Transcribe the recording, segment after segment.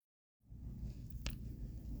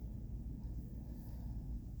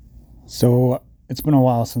So it's been a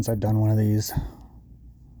while since I've done one of these.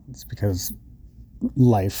 It's because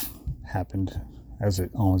life happened, as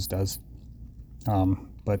it always does.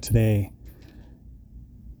 But today,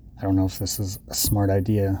 I don't know if this is a smart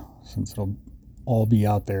idea since it'll all be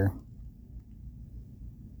out there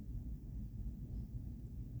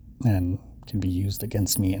and can be used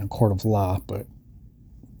against me in a court of law, but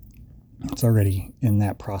it's already in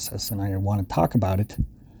that process and I want to talk about it.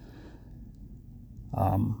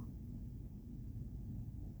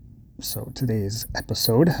 So today's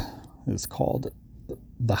episode is called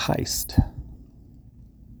The Heist.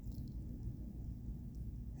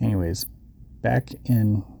 Anyways, back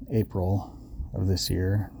in April of this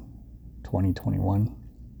year, 2021,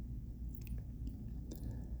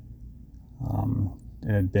 it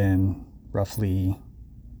had been roughly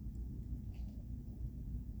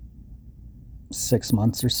 6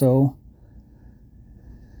 months or so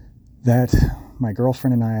that my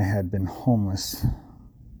girlfriend and I had been homeless.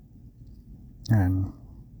 And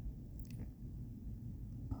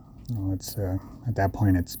it's at that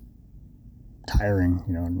point it's tiring,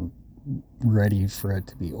 and ready for it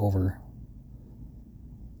to be over.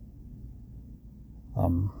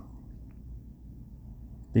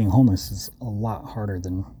 Being homeless is a lot harder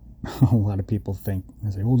than a lot of people think.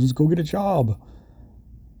 They say, well, just go get a job.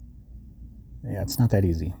 Yeah, it's not that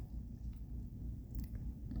easy.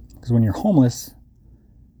 Because when you're homeless,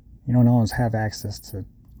 you don't always have access to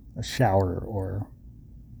a shower or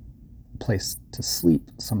a place to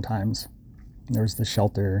sleep sometimes. There's the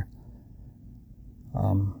shelter.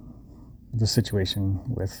 The situation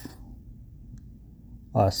with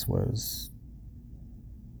us was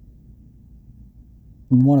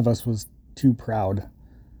one of us was too proud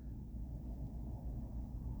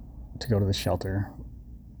to go to the shelter.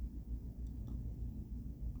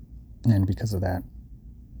 And because of that,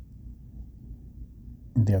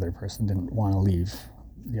 the other person didn't want to leave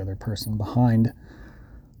the other person behind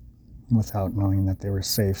without knowing that they were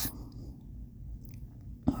safe.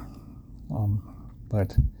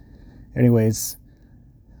 But anyways,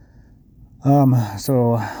 as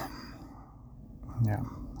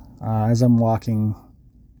I'm walking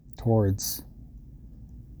towards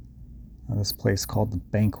this place called the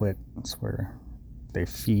Banquet, it's where they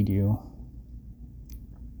feed you.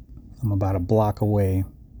 I'm about a block away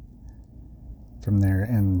from there,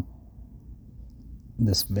 and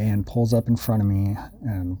this van pulls up in front of me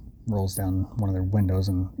and rolls down one of their windows,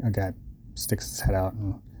 and a guy sticks his head out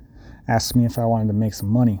and asks me if I wanted to make some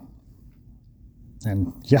money.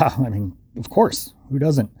 And yeah, I mean, of course, who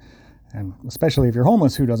doesn't? And especially if you're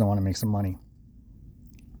homeless, who doesn't want to make some money?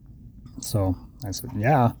 So I said,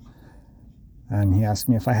 yeah. And he asked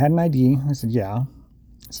me if I had an ID. I said, yeah.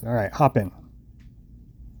 I said, all right, hop in.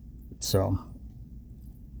 So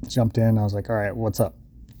jumped in. I was like, all right, what's up?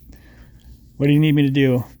 What do you need me to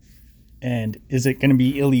do? And is it going to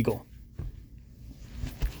be illegal?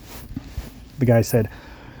 The guy said,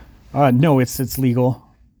 no, it's legal.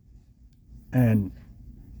 And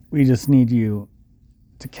we just need you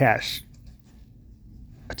to cash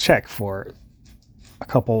a check for a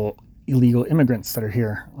couple illegal immigrants that are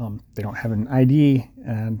here. They don't have an ID,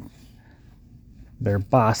 and their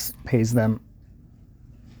boss pays them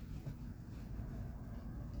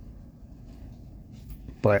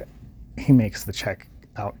but he makes the check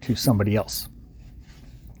out to somebody else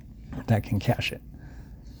that can cash it.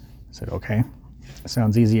 I said, okay,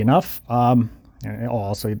 sounds easy enough. And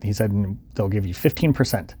also, he said they'll give you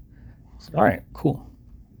 15%. I said, all right, cool.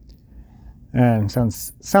 And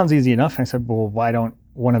sounds easy enough. I said, well, why don't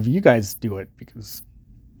one of you guys do it? Because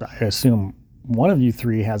I assume one of you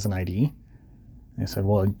three has an ID. And I said,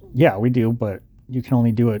 well, yeah, we do, but you can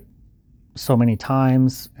only do it so many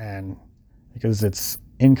times, and because it's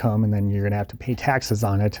income, and then you're going to have to pay taxes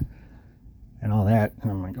on it and all that.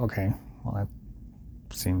 And I'm like, okay, well, that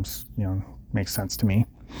seems, makes sense to me.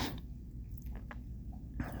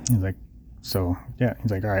 He's like, so, yeah.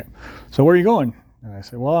 He's like, all right, so where are you going? And I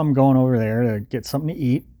said, well, I'm going over there to get something to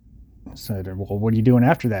eat. I said, well, what are you doing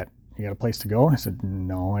after that? You got a place to go? I said,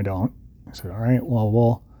 no, I don't. I said, all right,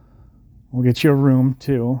 well, we'll get you a room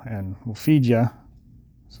too, and we'll feed you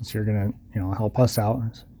since you're going to, help us out. I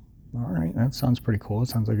said, all right, that sounds pretty cool. It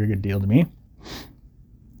sounds like a good deal to me.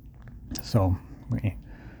 So we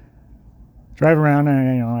drive around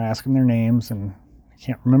and, I ask them their names, and I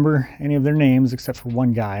can't remember any of their names except for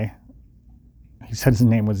one guy. He said his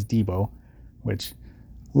name was Debo, which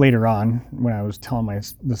later on, when I was telling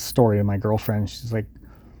the story to my girlfriend, she's like,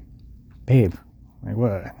 babe, like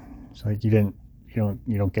what? She's like, you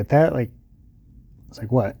don't get that? Like, it's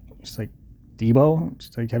like, what? She's like, Debo?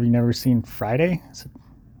 She's like, have you never seen Friday? I said,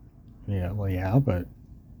 yeah, well, yeah, but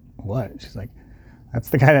what? She's like, that's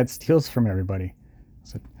the guy that steals from everybody. I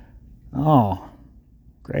said, oh,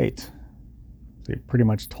 great. So he pretty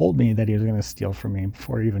much told me that he was going to steal from me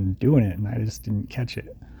before even doing it, and I just didn't catch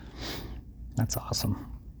it. That's awesome.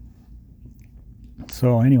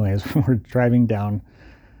 So anyways, we're driving down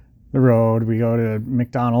the road. We go to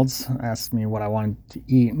McDonald's, asked me what I wanted to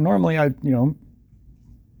eat. Normally I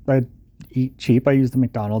eat cheap. I use the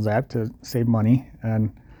McDonald's app to save money,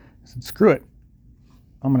 and I said, screw it.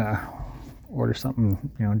 I'm going to order something,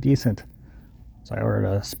 decent. So I ordered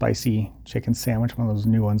a spicy chicken sandwich, one of those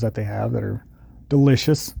new ones that they have that are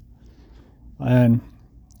delicious. And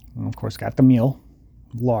of course got the meal,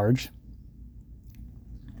 large.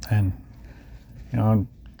 And,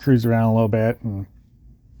 cruise around a little bit, and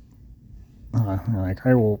like, all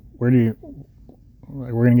right, well, we're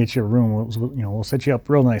going to get you a room. We'll set you up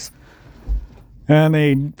real nice. And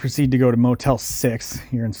they proceed to go to Motel 6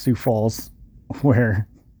 here in Sioux Falls, where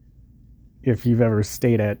if you've ever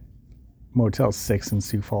stayed at Motel 6 in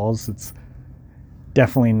Sioux Falls, it's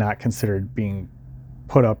definitely not considered being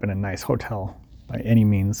put up in a nice hotel by any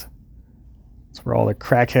means. It's where all the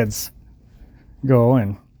crackheads go,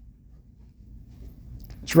 and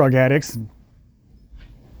drug addicts and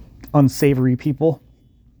unsavory people.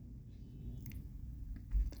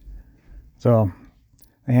 So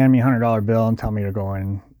they hand me a $100 bill and tell me to go in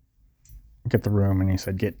and get the room, and he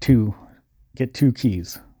said, get two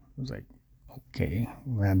keys. I was like, okay,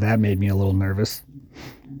 man, that made me a little nervous.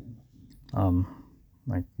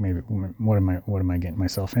 Like, maybe what am I getting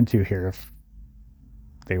myself into here? If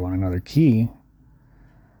they want another key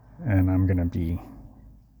and I'm gonna be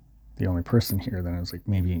the only person here, then I was like,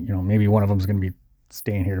 maybe one of them's gonna be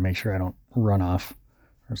staying here to make sure I don't run off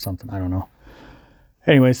or something. I don't know.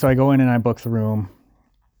 Anyway, so I go in and I book the room,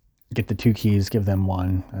 get the 2 keys, give them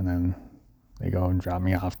one, and then they go and drop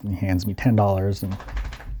me off, and he hands me $10 and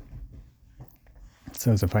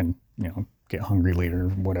says if I get hungry later,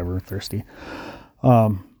 whatever, thirsty, tell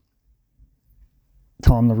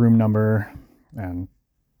him the room number and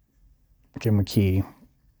give him a key.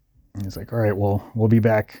 And he's like, all right, well, we'll be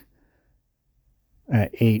back at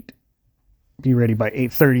 8. Be ready by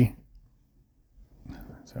 8:30.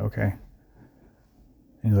 So okay.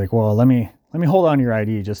 And he's like, well, let me hold on to your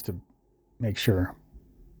ID just to make sure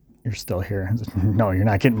you're still here. I said, no, you're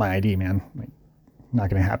not getting my ID, man. Like, not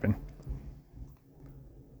gonna happen.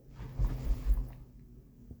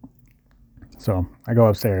 So I go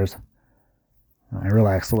upstairs, I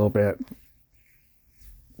relax a little bit,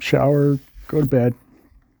 shower, go to bed.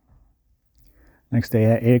 Next day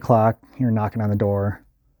at 8 o'clock, you're knocking on the door.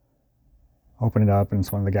 Open it up, and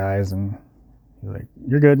it's one of the guys, and he's like,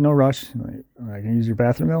 you're good, no rush. Like, I can use your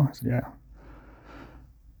bathroom though? I said, yeah.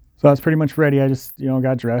 So I was pretty much ready. I just,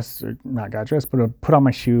 got dressed, or not got dressed, but put on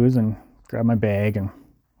my shoes and grabbed my bag, and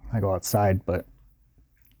I go outside. But,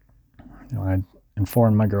 I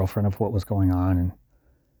informed my girlfriend of what was going on and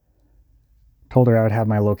told her I would have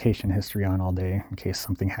my location history on all day in case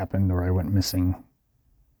something happened or I went missing,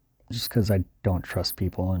 just because I don't trust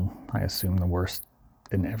people and I assume the worst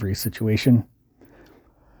in every situation.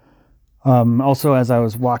 Also, as I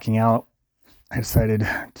was walking out, I decided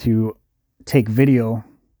to take video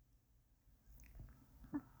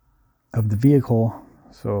of the vehicle,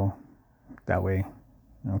 so that way,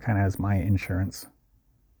 kind of as my insurance.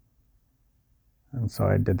 And so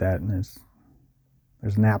I did that, and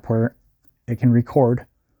there's an app where it can record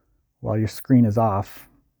while your screen is off,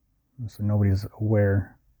 so nobody's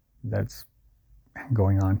aware that's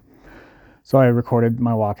going on. So I recorded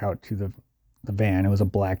my walk out to the van. It was a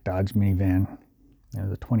black Dodge minivan. It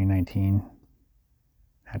was a 2019.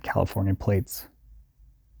 Had California plates.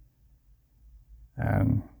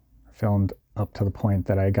 And filmed up to the point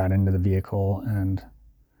that I got into the vehicle and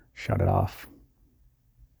shut it off.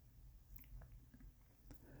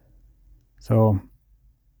 So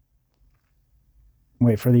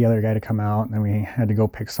wait for the other guy to come out, and then we had to go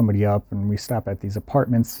pick somebody up, and we stop at these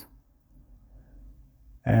apartments.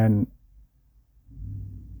 And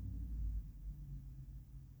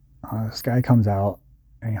this guy comes out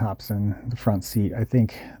and he hops in the front seat. I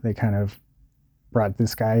think they kind of brought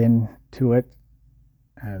this guy into it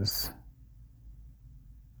as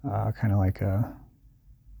kind of like a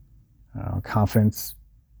confidence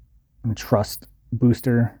and trust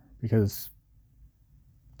booster, because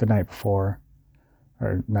the night before,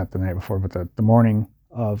 or not the night before, but the morning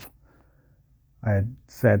of, I had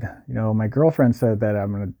said, my girlfriend said that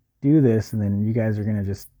I'm going to do this, and then you guys are going to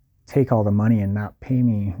just take all the money and not pay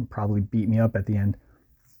me and probably beat me up at the end.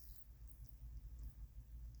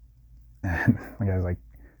 And the guy's like,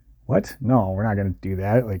 what? No, we're not going to do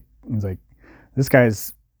that. Like, he's like, this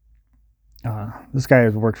guy's This guy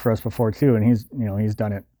has worked for us before too, and he's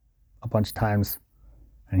done it a bunch of times,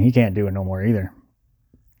 and he can't do it no more either.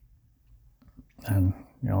 And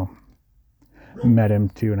met him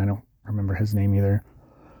too, and I don't remember his name either.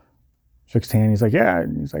 Shook his hand. He's like, yeah.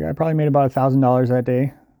 He's like, I probably made about $1,000 that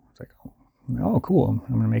day. It's like, oh, cool.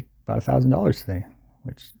 I'm gonna make about $1,000 today,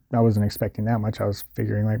 which I wasn't expecting that much. I was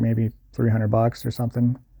figuring like maybe $300 or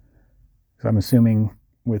something. So I'm assuming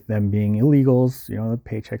with them being illegals, the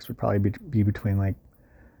paychecks would probably be between like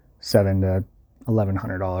 $700 to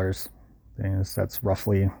 $1,100. That's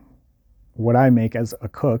roughly what I make as a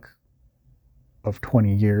cook of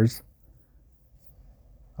 20 years,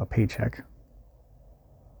 a paycheck.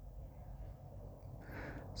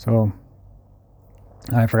 So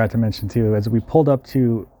I forgot to mention too, as we pulled up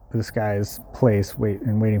to this guy's place,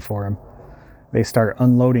 waiting for him, they start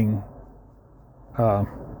unloading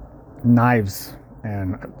knives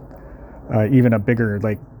and even a bigger,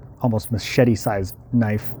 like almost machete-sized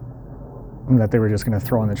knife that they were just going to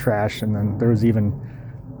throw in the trash. And then there was even,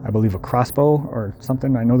 I believe, a crossbow or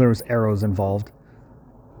something. I know there was arrows involved.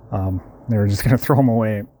 They were just going to throw them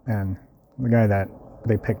away. And the guy that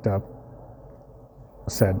they picked up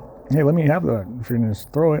said, hey, let me have that if you're going to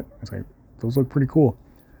just throw it. It's like, those look pretty cool.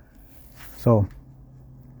 So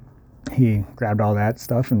he grabbed all that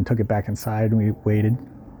stuff and took it back inside, and we waited.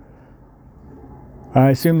 I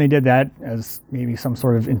assume they did that as maybe some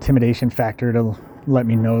sort of intimidation factor to let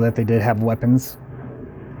me know that they did have weapons,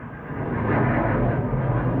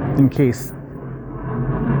 in case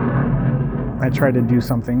I tried to do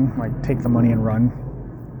something like take the money and run.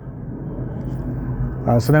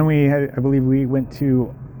 So then I believe we went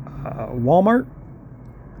to Walmart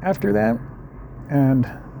after that, and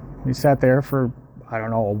we sat there for, I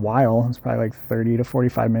don't know, a while. It's probably like 30 to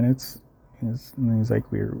 45 minutes. And he's like,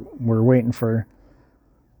 we're waiting for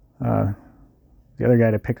the other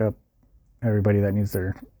guy to pick up everybody that needs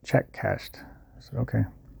their check cashed. I said, okay.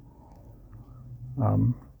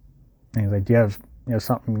 And he's like, do you have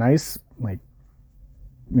something nice? Like,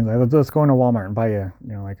 let's go into Walmart and buy you,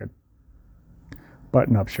 like a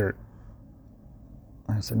button-up shirt.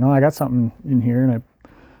 I said, no, I got something in here. And I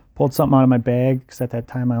pulled something out of my bag, because at that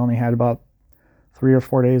time I only had about 3 or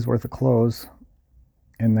 4 days worth of clothes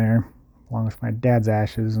in there, along with my dad's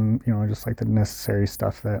ashes and, just like the necessary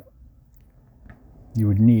stuff that you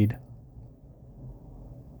would need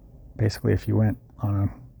basically if you went on a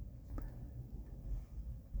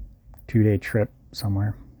 2-day trip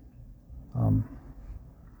somewhere.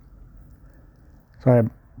 So I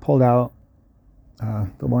pulled out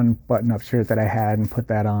the one button-up shirt that I had and put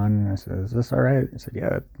that on, and I said, is this all right? I said,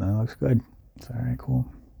 yeah, that looks good. I said, all right, cool.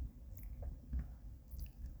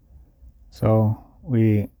 So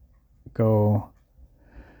we go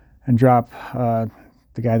and drop the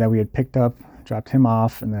guy that we had picked up, dropped him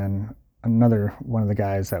off, and then another one of the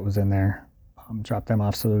guys that was in there dropped them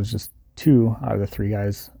off. So there was just 2 out of the 3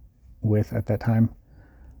 guys with at that time.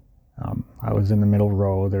 I was in the middle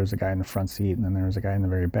row. There was a guy in the front seat, and then there was a guy in the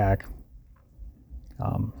very back.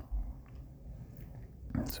 So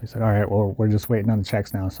he said, all right, well, we're just waiting on the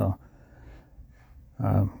checks now. So we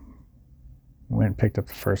went and picked up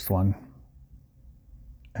the first one,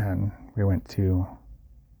 and we went to,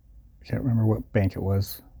 I can't remember what bank it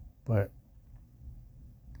was, but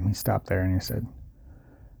we stopped there, and he said,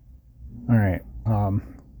 all right,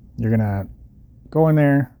 you're gonna go in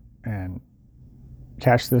there and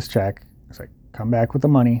cash this check. It's like, come back with the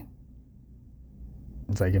money.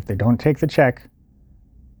 It's like, if they don't take the check,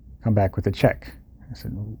 come back with the check. I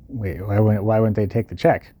said, wait, why wouldn't they take the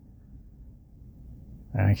check?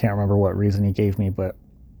 And I can't remember what reason he gave me, but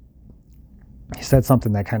he said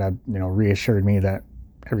something that kind of, reassured me that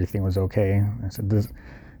everything was okay. I said,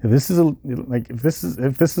 if this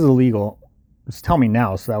is illegal, just tell me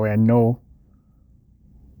now, so that way I know,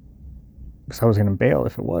 because I was going to bail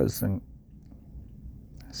if it was. And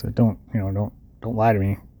I said, don't lie to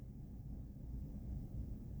me.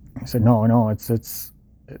 He said, no,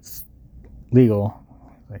 it's legal.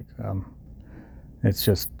 Like,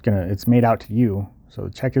 it's made out to you. So the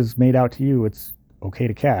check is made out to you. It's okay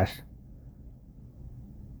to cash.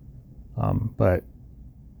 But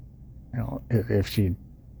if she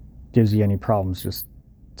gives you any problems, just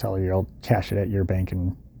tell her you'll cash it at your bank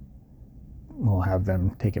and we'll have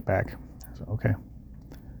them take it back. So, okay.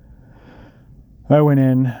 I went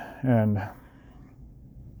in and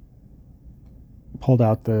pulled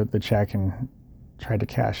out the check and tried to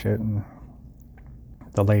cash it, and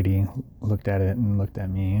the lady looked at it and looked at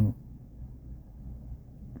me and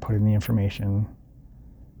put in the information,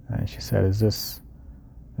 and she said, is this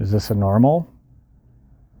a normal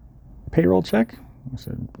payroll check? I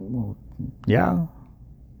said, well, yeah.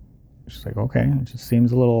 She's like, okay, it just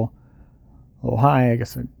seems a little high. I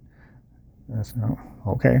guess I said, oh,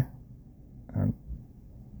 okay. And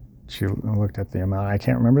she looked at the amount. I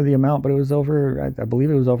can't remember the amount, but it was over, I believe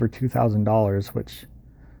it was over $2,000, which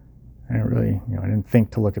I didn't really, I didn't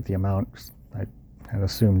think to look at the amount. I had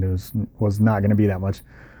assumed it was not going to be that much.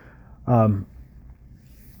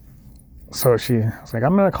 So she was like,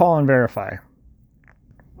 I'm going to call and verify.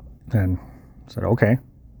 And I said, okay.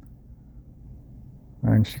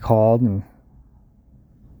 And she called and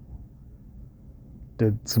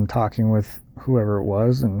did some talking with whoever it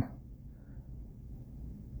was and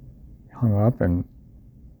hung up and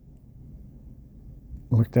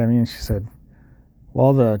looked at me and she said,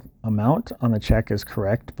 well, the amount on the check is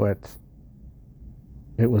correct, but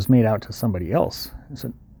it was made out to somebody else. I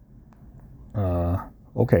said,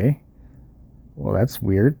 okay. Well, that's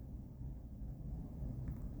weird.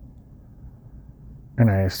 And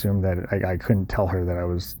I assumed that I couldn't tell her that I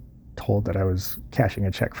was told that I was cashing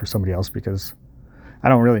a check for somebody else, because I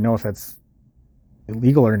don't really know if that's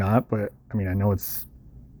illegal or not, but I mean, I know it's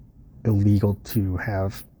illegal to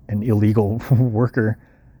have an illegal worker,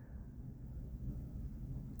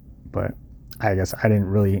 but I guess I didn't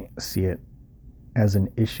really see it as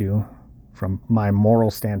an issue from my moral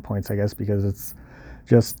standpoints, I guess, because it's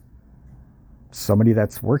just somebody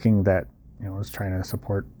that's working that, is trying to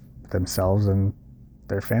support themselves and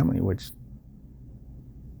their family, which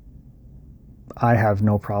I have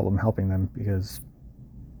no problem helping them, because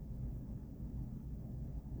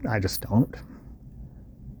I just don't.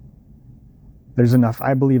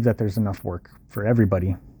 I believe that there's enough work for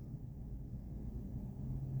everybody,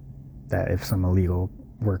 that if some illegal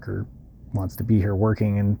worker wants to be here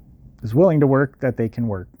working and is willing to work, that they can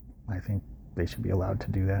work. I think they should be allowed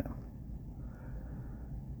to do that.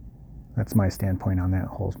 That's my standpoint on that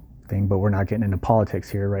whole thing, but we're not getting into politics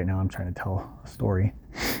here right now. I'm trying to tell a story.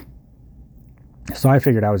 So I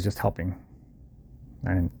figured I was just helping. I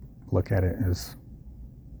didn't look at it as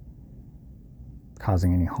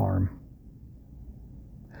causing any harm.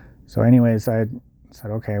 So anyways, I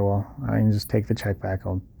said, okay, well, I can just take the check back.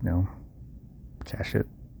 I'll, cash it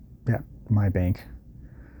at my bank.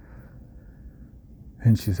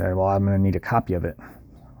 And she said, well, I'm going to need a copy of it.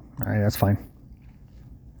 All right, that's fine.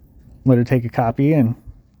 Let her take a copy and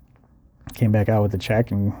came back out with the check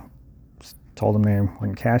and told them they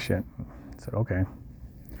wouldn't cash it. I said, okay.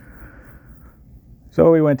 So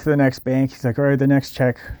we went to the next bank. He's like, all right, the next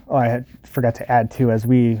check. Oh, I forgot to add too, as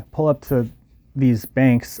we pull up to these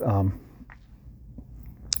banks,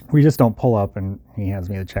 we just don't pull up and he hands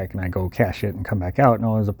me the check and I go cash it and come back out.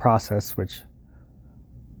 No, there's a process, which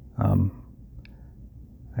I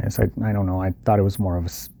guess I don't know. I thought it was more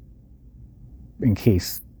of in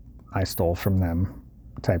case I stole from them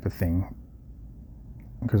type of thing,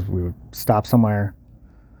 because we would stop somewhere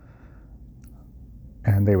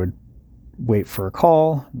and they would wait for a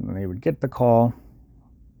call and they would get the call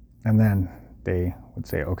and then they would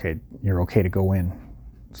say, okay, you're okay to go in.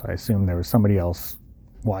 So I assumed there was somebody else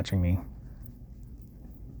watching me.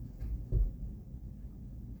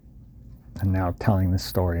 And now telling this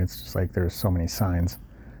story, it's just like there's so many signs.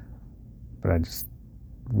 But I just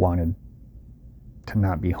wanted to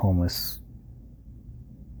not be homeless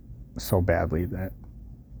so badly that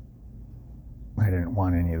I didn't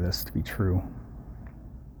want any of this to be true.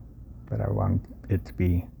 But I wanted it to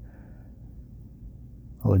be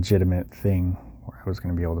a legitimate thing where I was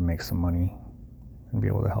going to be able to make some money and be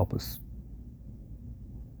able to help us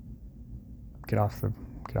get off the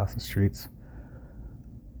streets.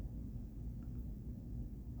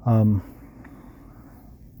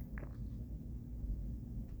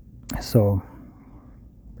 So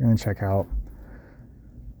bring the check out.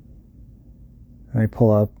 And I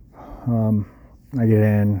pull up. I get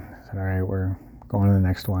in. I said, all right, we're going to the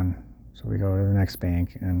next one. So we go to the next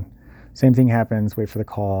bank, and same thing happens. Wait for the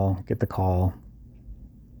call. Get the call.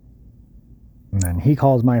 And then he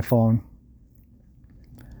calls my phone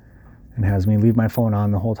and has me leave my phone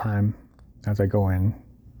on the whole time as I go in.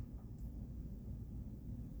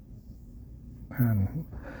 And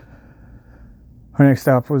our next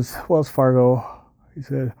stop was Wells Fargo. He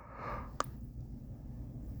said,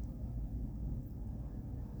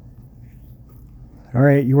 all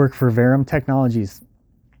right, you work for Verum Technologies.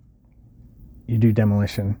 You do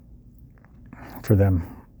demolition for them.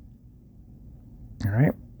 All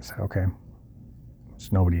right. I said, okay. So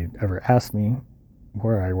nobody ever asked me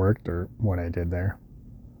where I worked or what I did there.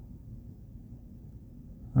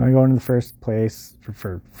 I go into the first place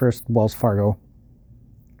for first Wells Fargo,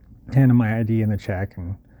 handed my ID and the check,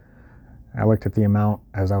 and I looked at the amount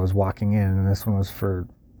as I was walking in, and this one was for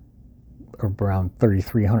around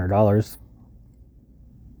 $3,300.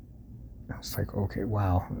 It's like, okay,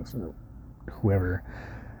 wow, whoever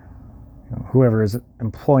whoever is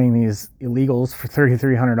employing these illegals for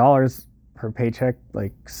 $3,300 per paycheck,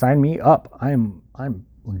 like, sign me up. I'm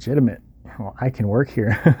legitimate. I can work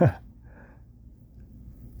here.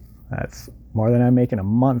 That's more than I'm making a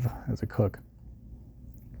month as a cook.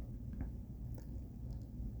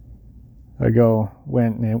 I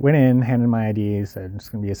went in, handed my ID, said it's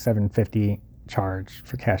going to be a $750 charge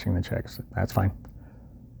for cashing the checks. That's fine.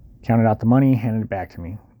 Counted out the money, handed it back to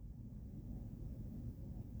me.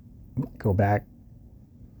 Go back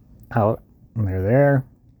out, and they're there.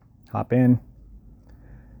 Hop in,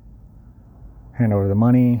 hand over the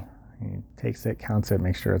money. He takes it, counts it,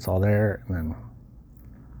 makes sure it's all there, and then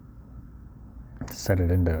set it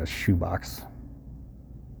into a shoebox.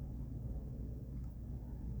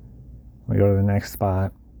 We go to the next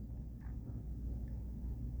spot.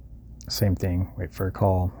 Same thing. Wait for a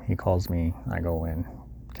call. He calls me. I go in,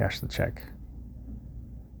 cash the check.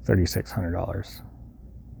 $3,600.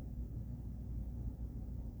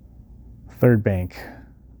 Third bank.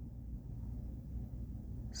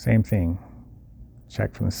 Same thing.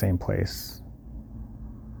 Check from the same place.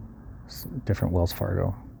 Different Wells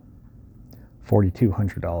Fargo.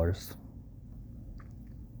 $4,200.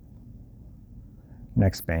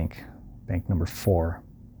 Next bank. Bank number 4.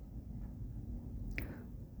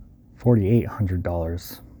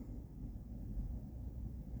 $4,800.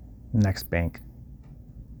 Next bank.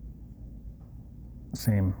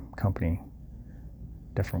 Same company.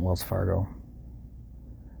 Different Wells Fargo.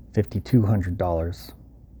 $5,200.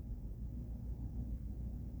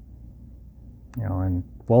 And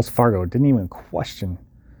Wells Fargo didn't even question.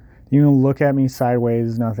 Didn't even look at me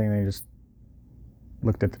sideways, nothing. They just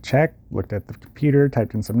looked at the check, looked at the computer,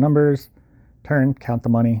 typed in some numbers, turned, count the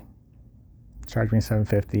money, charged me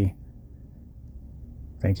 $750.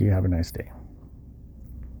 Thank you, have a nice day.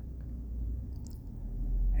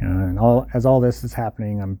 And as all this is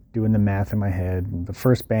happening, I'm doing the math in my head. And the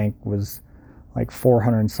first bank was like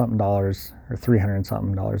 $400 and something dollars, or $300 and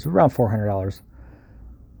something dollars, around $400.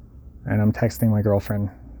 And I'm texting my girlfriend,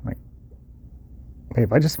 like,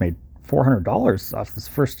 babe, I just made $400 off this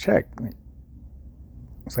first check.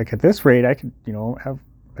 It's like, at this rate, I could, have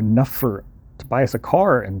enough to buy us a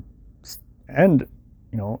car and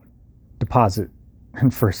deposit in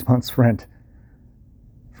first month's rent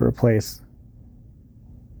for a place.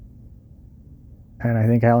 And I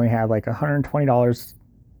think I only had like $120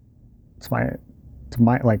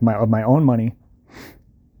 of my own money.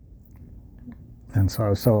 And so I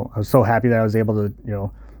was so happy that I was able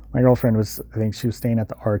to, my girlfriend I think she was staying at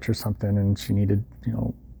the Arch or something, and she needed,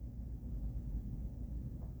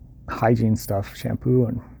 hygiene stuff, shampoo,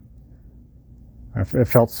 and it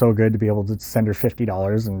felt so good to be able to send her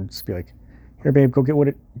 $50 and just be like, here, babe, go get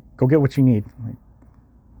what you need. Like,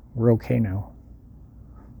 we're okay now.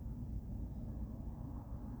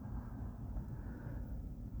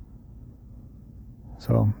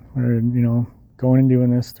 So we're, going and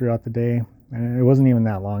doing this throughout the day. And it wasn't even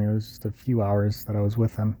that long. It was just a few hours that I was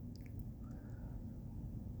with them.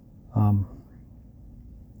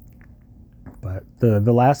 But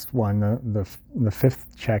the last one, the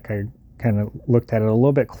fifth check, I kind of looked at it a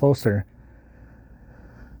little bit closer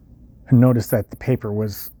and noticed that the paper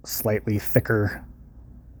was slightly thicker,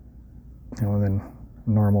 than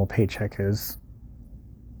normal paycheck is,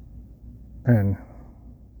 and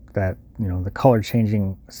that the color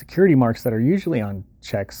changing security marks that are usually on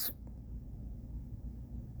checks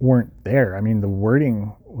weren't there. I mean, the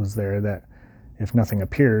wording was there that if nothing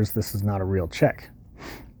appears, this is not a real check.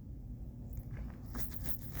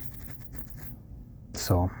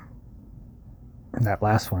 So that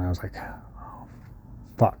last one, I was like, oh,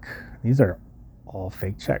 fuck, these are all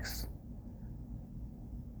fake checks.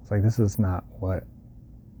 It's like, this is not what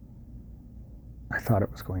I thought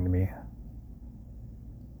it was going to be.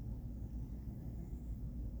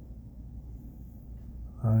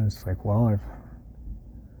 I was like, well, I've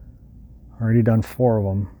already done 4 of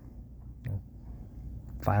them,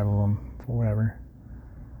 5 of them, whatever.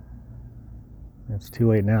 It's too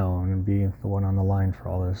late now. I'm going to be the one on the line for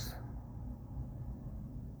all this.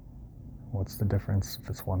 What's the difference if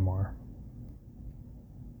it's one more?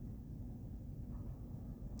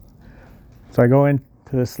 So I go into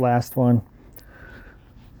this last one,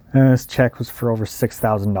 and this check was for over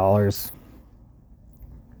 $6,000.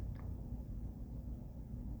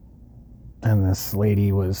 And this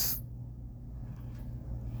lady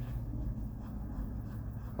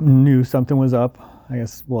knew something was up. I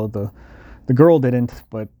guess, well, the girl didn't,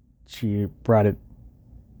 but she brought it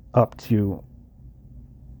up to,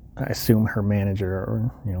 I assume, her manager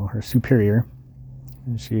or, her superior.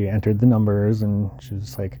 And she entered the numbers, and she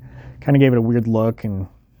was like, kind of gave it a weird look, and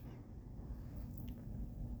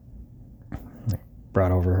like,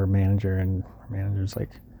 brought over her manager, and her manager's like,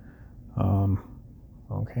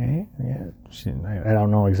 okay, yeah. I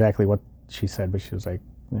don't know exactly what she said, but she was like,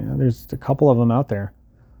 yeah, there's a couple of them out there.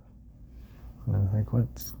 And I was like,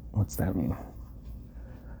 what's that mean?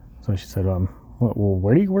 So she said, well,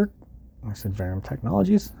 where do you work? I said, Verum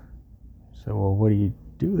Technologies. She said, well, what do you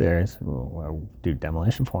do there? I said, well, I do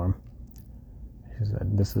demolition for them. She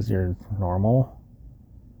said, this is your normal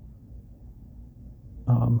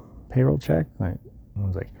payroll check? I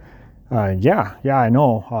was like, yeah, I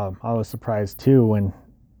know. I was surprised too when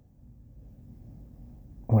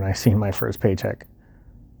I seen my first paycheck.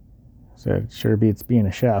 I said, sure beats being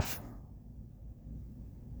a chef.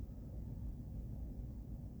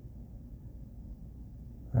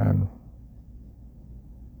 And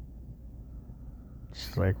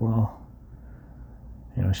she's like, well,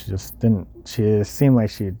 she seemed like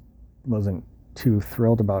she wasn't too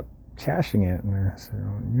thrilled about cashing it. And I said,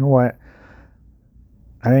 you know what?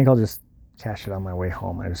 I think I'll just cash it on my way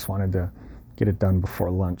home. I just wanted to get it done before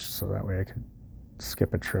lunch so that way I could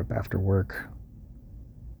skip a trip after work.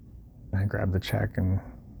 And I grabbed the check and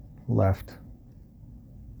left.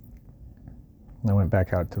 I went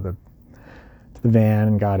back out to the van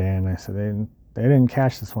and got in. I said, they didn't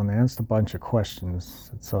cash this one. They asked a bunch of questions.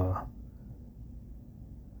 I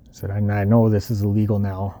said, I know this is illegal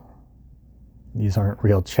now. These aren't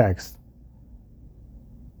real checks.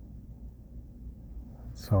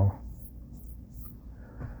 So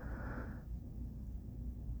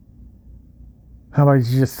how about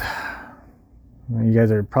you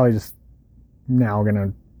guys are probably just now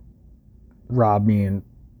gonna rob me and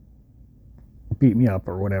beat me up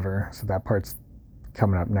or whatever. So that part's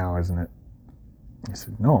coming up now, isn't it? I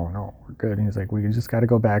said, no, we're good. And he's like, we just got to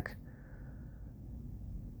go back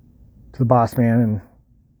to the boss man and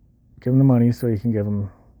give him the money so he can give them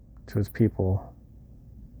to his people.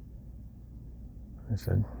 I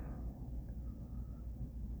said,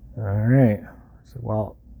 all right. I said,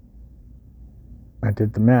 well, I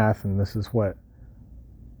did the math, and this is what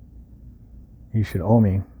you should owe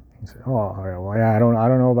me. He said, oh, all right, well, yeah, I don't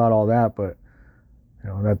know about all that, but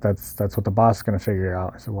that's what the boss is going to figure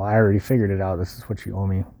out. I said, well, I already figured it out. This is what you owe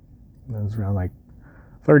me. And it was around like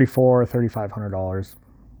 $3,500.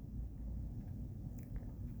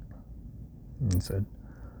 And he said,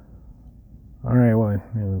 all right, well,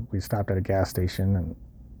 we stopped at a gas station, and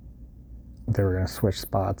they were going to switch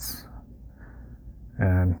spots.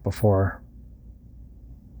 And before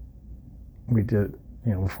we got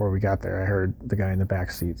there, I heard the guy in the back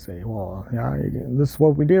seat say, well, yeah, this is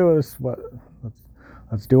what we do.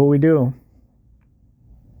 Let's do what we do.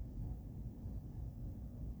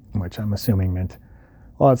 Which I'm assuming meant,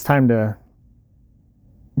 well, it's time to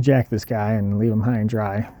jack this guy and leave him high and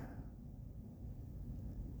dry.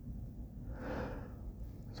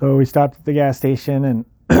 So we stopped at the gas station, and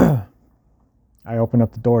I opened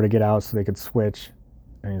up the door to get out so they could switch.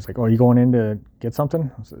 And he's like, oh, you going in to get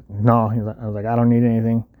something? I said, no. I was like, I don't need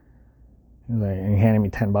anything. He was like, and he handed me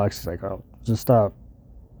 $10. He's like, oh, just throw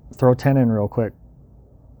 10 in real quick.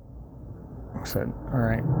 I said, all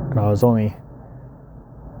right. And I was only,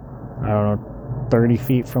 30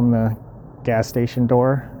 feet from the gas station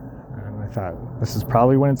door. And I thought, this is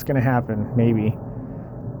probably when it's going to happen, maybe.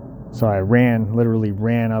 So I literally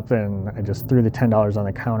ran up, and I just threw the $10 on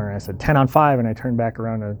the counter. And I said, 10 on 5. And I turned back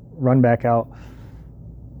around to run back out.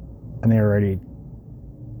 And they were already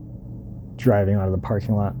driving out of the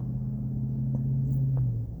parking lot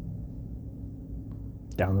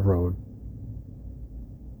down the road.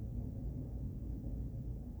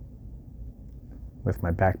 With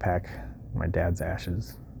my backpack, my dad's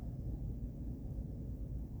ashes.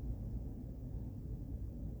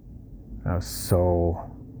 I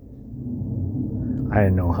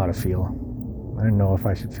didn't know how to feel. I didn't know if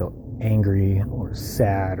I should feel angry or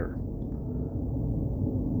sad, or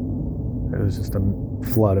it was just a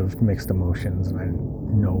flood of mixed emotions, and I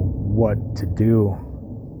didn't know what to do.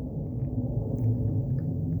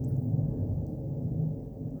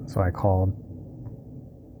 So I called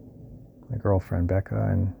my girlfriend Becca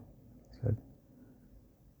and said,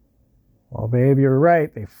 well, babe, you're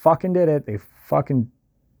right. They fucking did it. They fucking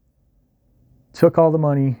took all the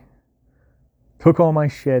money, took all my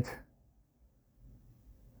shit.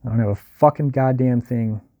 I don't have a fucking goddamn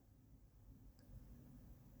thing.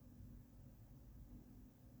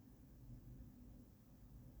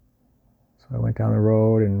 So I went down the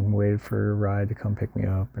road and waited for a ride to come pick me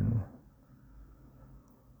up, and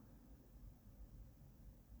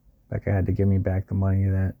Becca had to give me back the money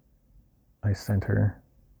that I sent her.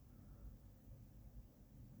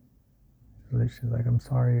 She's like, I'm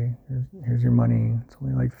sorry, here's your money. It's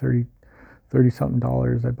only like 30 something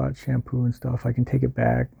dollars. I bought shampoo and stuff. I can take it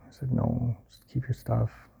back. I said, no, just keep your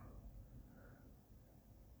stuff.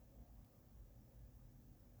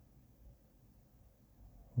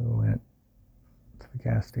 We went to the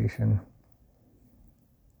gas station.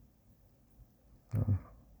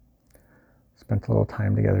 Spent a little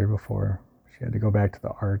time together before she had to go back to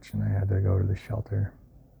the arch and I had to go to the shelter.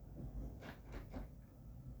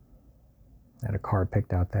 I had a car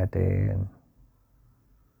picked out that day and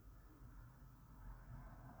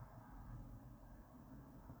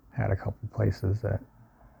had a couple places that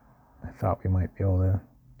I thought we might be able to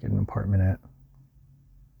get an apartment at.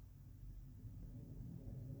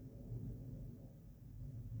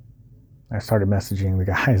 I started messaging the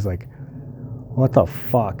guys like, what the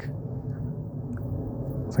fuck?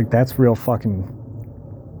 It's like, that's real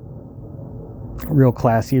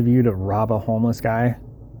classy of you to rob a homeless guy.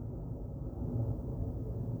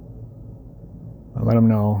 I let him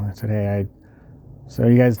know. I said, hey, so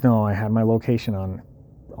you guys know I had my location on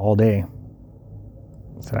all day.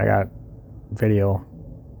 I said, I got video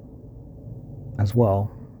as well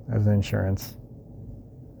as insurance.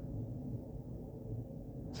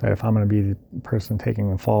 I said, if I'm going to be the person taking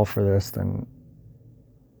the fall for this, then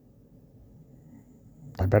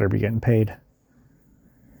I better be getting paid.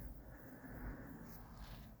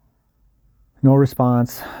 No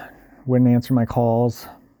response. Wouldn't answer my calls.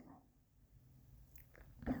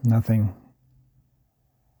 Nothing.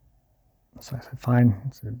 So I said, fine.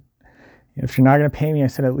 I said, if you're not going to pay me, I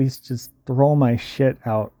said, at least just throw my shit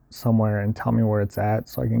out somewhere and tell me where it's at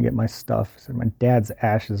so I can get my stuff. I said, my dad's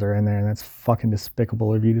ashes are in there and that's fucking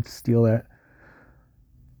despicable of you to steal that.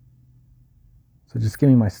 So just give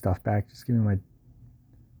me my stuff back. Just give me my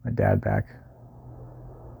dad back.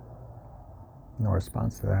 No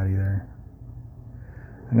response to that either.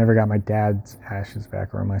 I never got my dad's ashes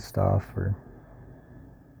back or my stuff, or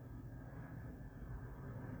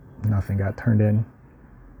nothing got turned in.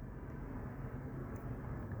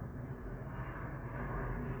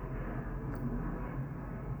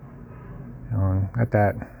 You know, at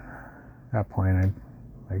that point, I'd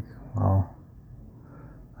like, well,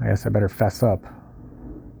 I guess I better fess up.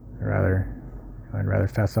 I'd rather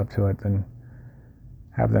fess up to it than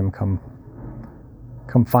have them come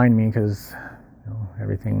find me, because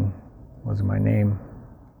everything was in my name.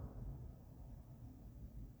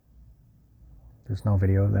 There's no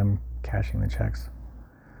video of them cashing the checks.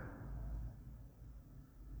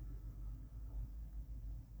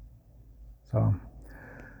 So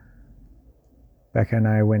Becca and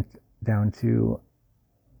I went down to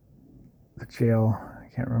the jail. I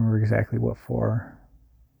can't remember exactly what for.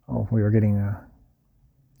 Oh, we were getting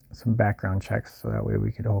some background checks so that way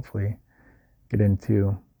we could hopefully get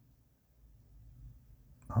into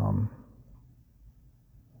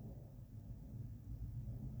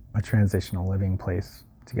a transitional living place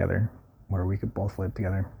together where we could both live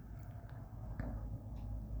together.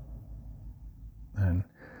 And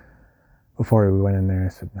before we went in there, I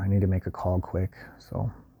said, I need to make a call quick.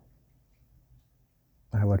 So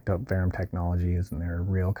I looked up Verum Technologies, and they're a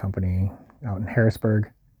real company out in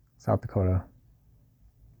Harrisburg, South Dakota.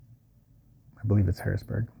 I believe it's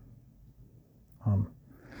Harrisburg.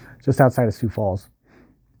 Just outside of Sioux Falls.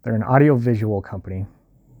 They're an audio-visual company.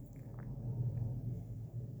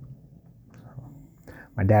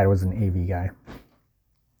 My dad was an AV guy.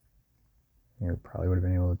 You probably would have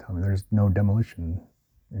been able to tell me there's no demolition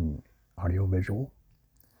in audio-visual.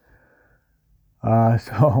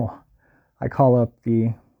 So I call up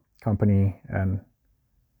the company and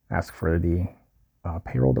ask for the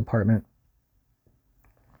payroll department.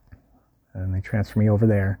 And they transfer me over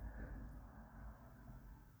there.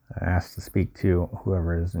 I asked to speak to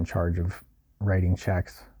whoever is in charge of writing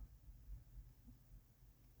checks.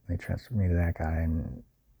 They transferred me to that guy, and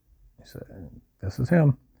he said, this is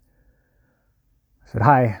him. I said,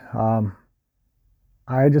 hi,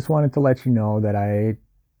 I just wanted to let you know that I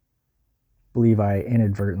believe I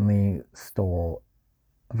inadvertently stole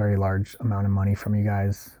a very large amount of money from you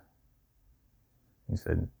guys. He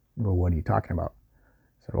said, well, what are you talking about?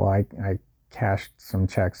 I said, well, I cashed some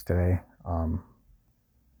checks today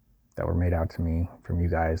that were made out to me from you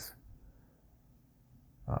guys,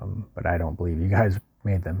 but I don't believe you guys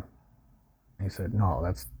made them. He said, no,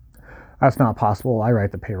 that's not possible. I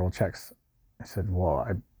write the payroll checks. I said, well,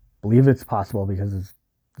 I believe it's possible because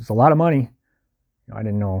it's a lot of money. I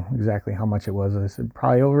didn't know exactly how much it was. I said,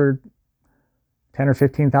 probably over $10,000 or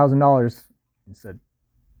 $15,000. He said,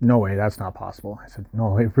 no way, that's not possible. I said,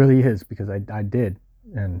 no, it really is, because I did,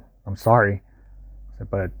 and I'm sorry. I said,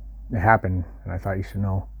 but it happened, and I thought you should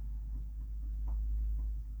know.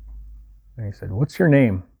 And he said, "What's your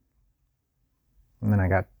name?" And then I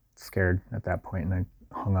got scared at that point and I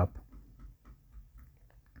hung up.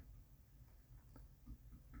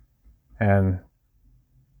 And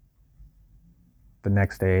the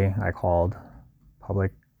next day I called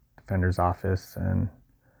public defender's office and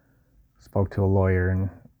spoke to a lawyer and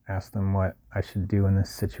asked them what I should do in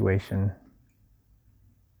this situation.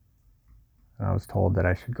 And I was told that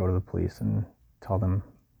I should go to the police and tell them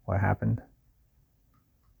what happened.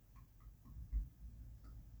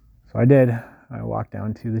 So I did. I walked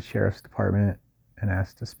down to the sheriff's department and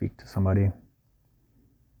asked to speak to somebody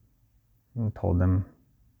and told them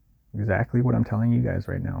exactly what I'm telling you guys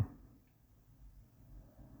right now.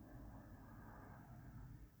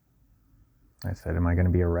 I said, "Am I going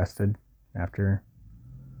to be arrested after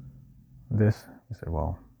this?" He said,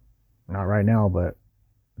 "Well, not right now, but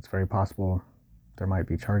it's very possible there might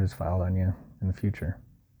be charges filed on you in the future."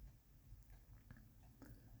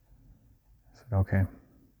 I said, "Okay."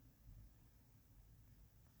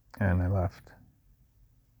 And I left.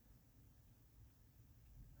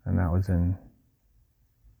 And that was in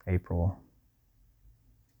April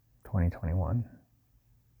 2021.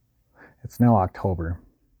 It's now October.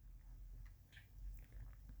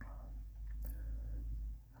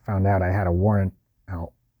 I found out I had a warrant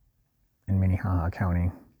out in Minnehaha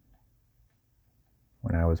County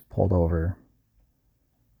when I was pulled over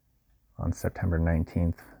on September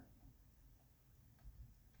 19th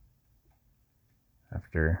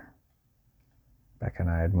after Becca and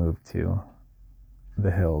I had moved to the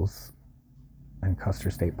hills and Custer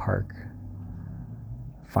State Park,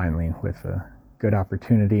 finally, with a good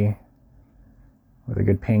opportunity, with a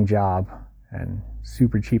good paying job and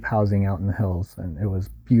super cheap housing out in the hills. And it was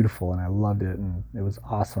beautiful and I loved it and it was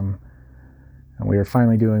awesome. And we were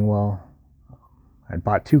finally doing well. I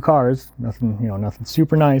bought 2 cars, nothing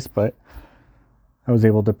super nice, but I was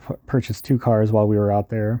able to purchase 2 cars while we were out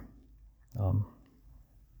there.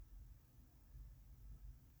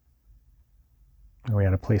 We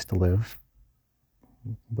had a place to live,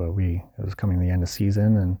 but it was coming to the end of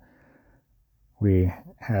season and we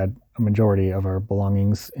had a majority of our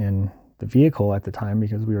belongings in the vehicle at the time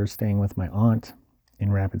because we were staying with my aunt in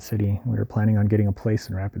Rapid City. We were planning on getting a place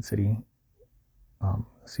in Rapid City. The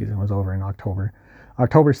season was over in October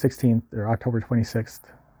 16th or October 26th.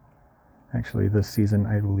 Actually, this season,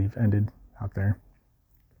 I believe, ended out there.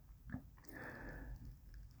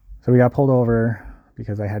 So we got pulled over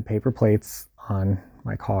because I had paper plates on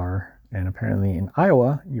my car, and apparently in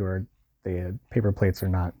Iowa, paper plates are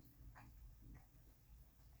not.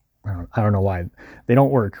 I don't know why they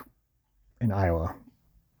don't work in Iowa,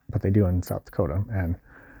 but they do in South Dakota. And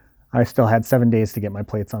I still had 7 days to get my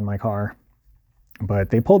plates on my car,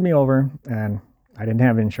 but they pulled me over, and I didn't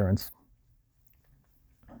have insurance.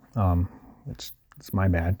 Which is my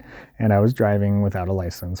bad, and I was driving without a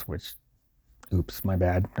license, which, oops, my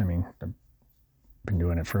bad. I mean, I've been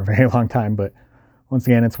doing it for a very long time, but once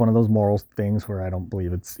again, it's one of those moral things where I don't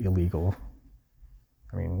believe it's illegal.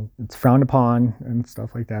 I mean, it's frowned upon and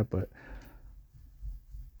stuff like that, but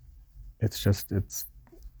it's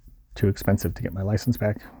too expensive to get my license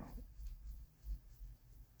back.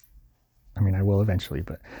 I mean, I will eventually,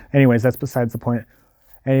 but anyways, that's besides the point.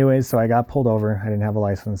 Anyways, so I got pulled over. I didn't have a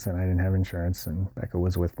license and I didn't have insurance, and Becca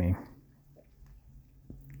was with me.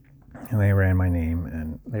 And they ran my name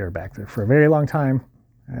and they were back there for a very long time.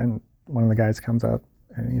 And one of the guys comes up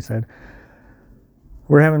and he said,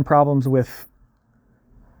 "We're having problems with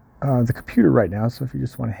the computer right now, so if you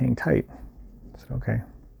just want to hang tight." I said, "Okay."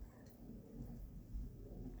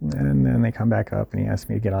 And then they come back up and he asked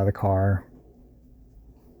me to get out of the car.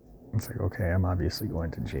 It's like, okay, I'm obviously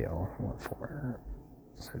going to jail. What for?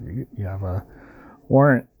 So you have a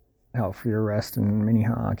warrant out for your arrest in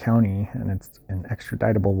Minnehaha County, and it's an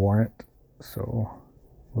extraditable warrant. So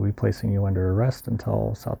we'll be placing you under arrest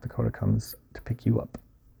until South Dakota comes to pick you up.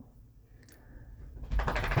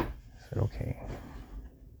 I said, okay.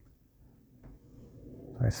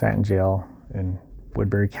 So I sat in jail in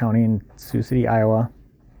Woodbury County in Sioux City, Iowa,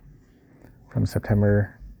 from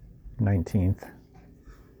September 19th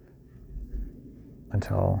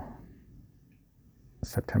until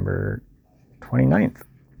September 29th,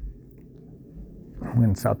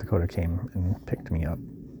 when South Dakota came and picked me up.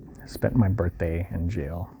 I spent my birthday in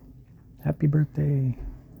jail. Happy birthday.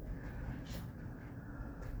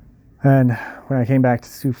 And when I came back to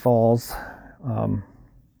Sioux Falls,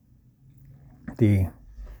 the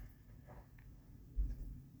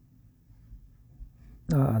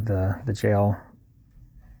jail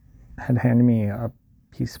had handed me a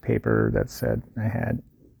piece of paper that said I had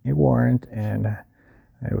a warrant, and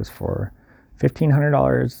it was for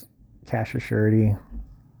 $1,500 cash as surety,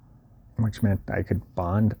 which meant I could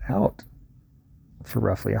bond out for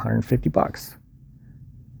roughly $150.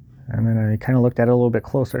 And then I kind of looked at it a little bit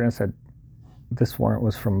closer and said, this warrant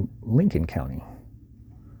was from Lincoln County.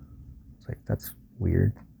 It's like, that's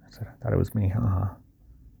weird. I said, I thought it was me. So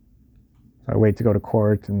I wait to go to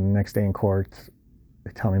court, and the next day in court,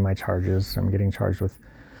 they tell me my charges. I'm getting charged with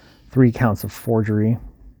 3 counts of forgery.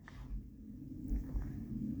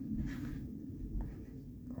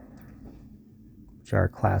 Which are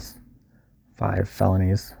class 5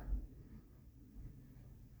 felonies.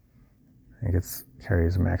 I think it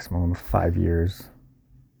carries a maximum of 5 years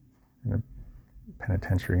in the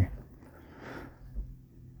penitentiary.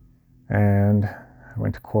 And I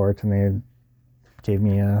went to court, and they gave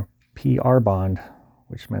me a PR bond,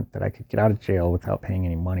 which meant that I could get out of jail without paying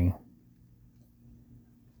any money.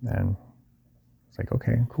 And it's like,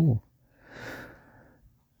 okay, cool.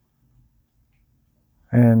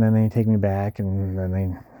 And then they take me back, and then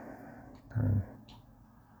they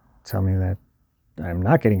tell me that I'm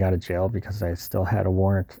not getting out of jail because I still had a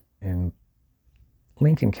warrant in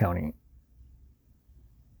Lincoln County,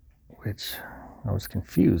 which I was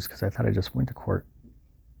confused because I thought I just went to court.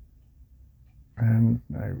 And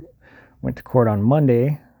I went to court on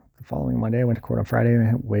Monday. The following Monday, I went to court on Friday, and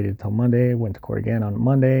I waited till Monday, went to court again on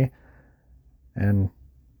Monday, and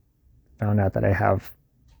found out that I have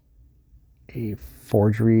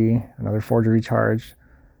another forgery charge,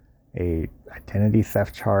 a identity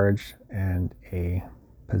theft charge, and a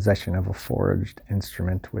possession of a forged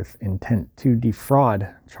instrument with intent to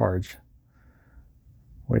defraud charge,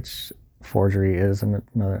 which forgery is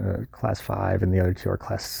another class 5, and the other 2 are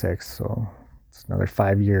class 6, so it's another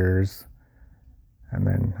 5 years, and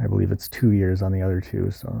then I believe it's 2 years on the other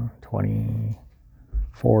 2, so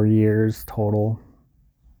 24 years total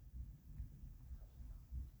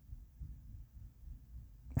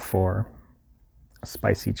for a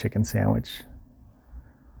spicy chicken sandwich,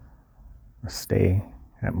 a stay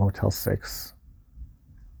at Motel 6,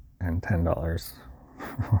 and $10.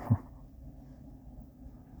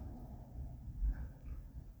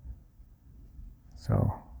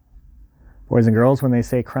 So, boys and girls, when they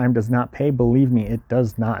say crime does not pay, believe me, it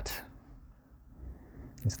does not.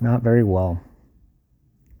 It's not very well.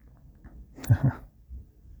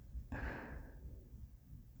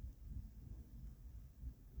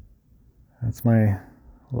 That's my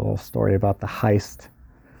little story about the heist,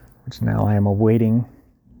 which now I am awaiting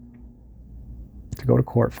to go to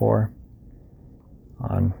court for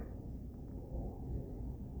in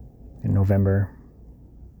November.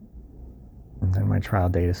 And then my trial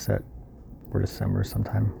date is set for December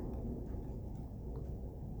sometime.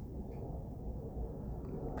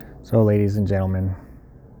 So, ladies and gentlemen,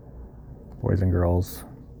 boys and girls,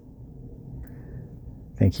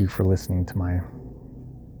 thank you for listening to my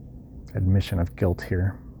admission of guilt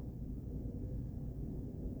here.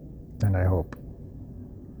 And I hope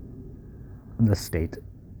the state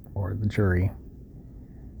or the jury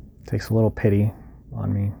takes a little pity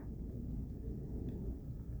on me.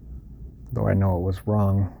 Though I know it was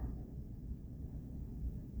wrong.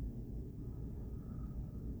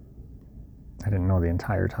 I didn't know the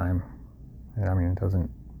entire time. I mean, it doesn't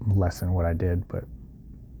lessen what I did, but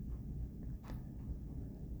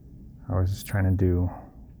I was just trying to do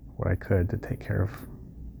what I could to take care of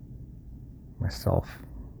myself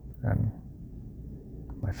and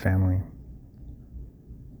my family.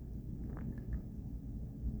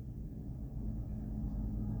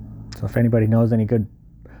 So if anybody knows any good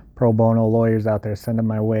pro bono lawyers out there, send them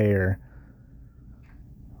my way, or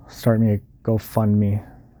start me a GoFundMe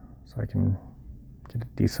so I can get a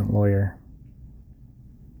decent lawyer.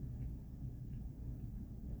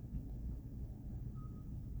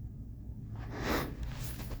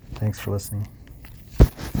 Thanks for listening.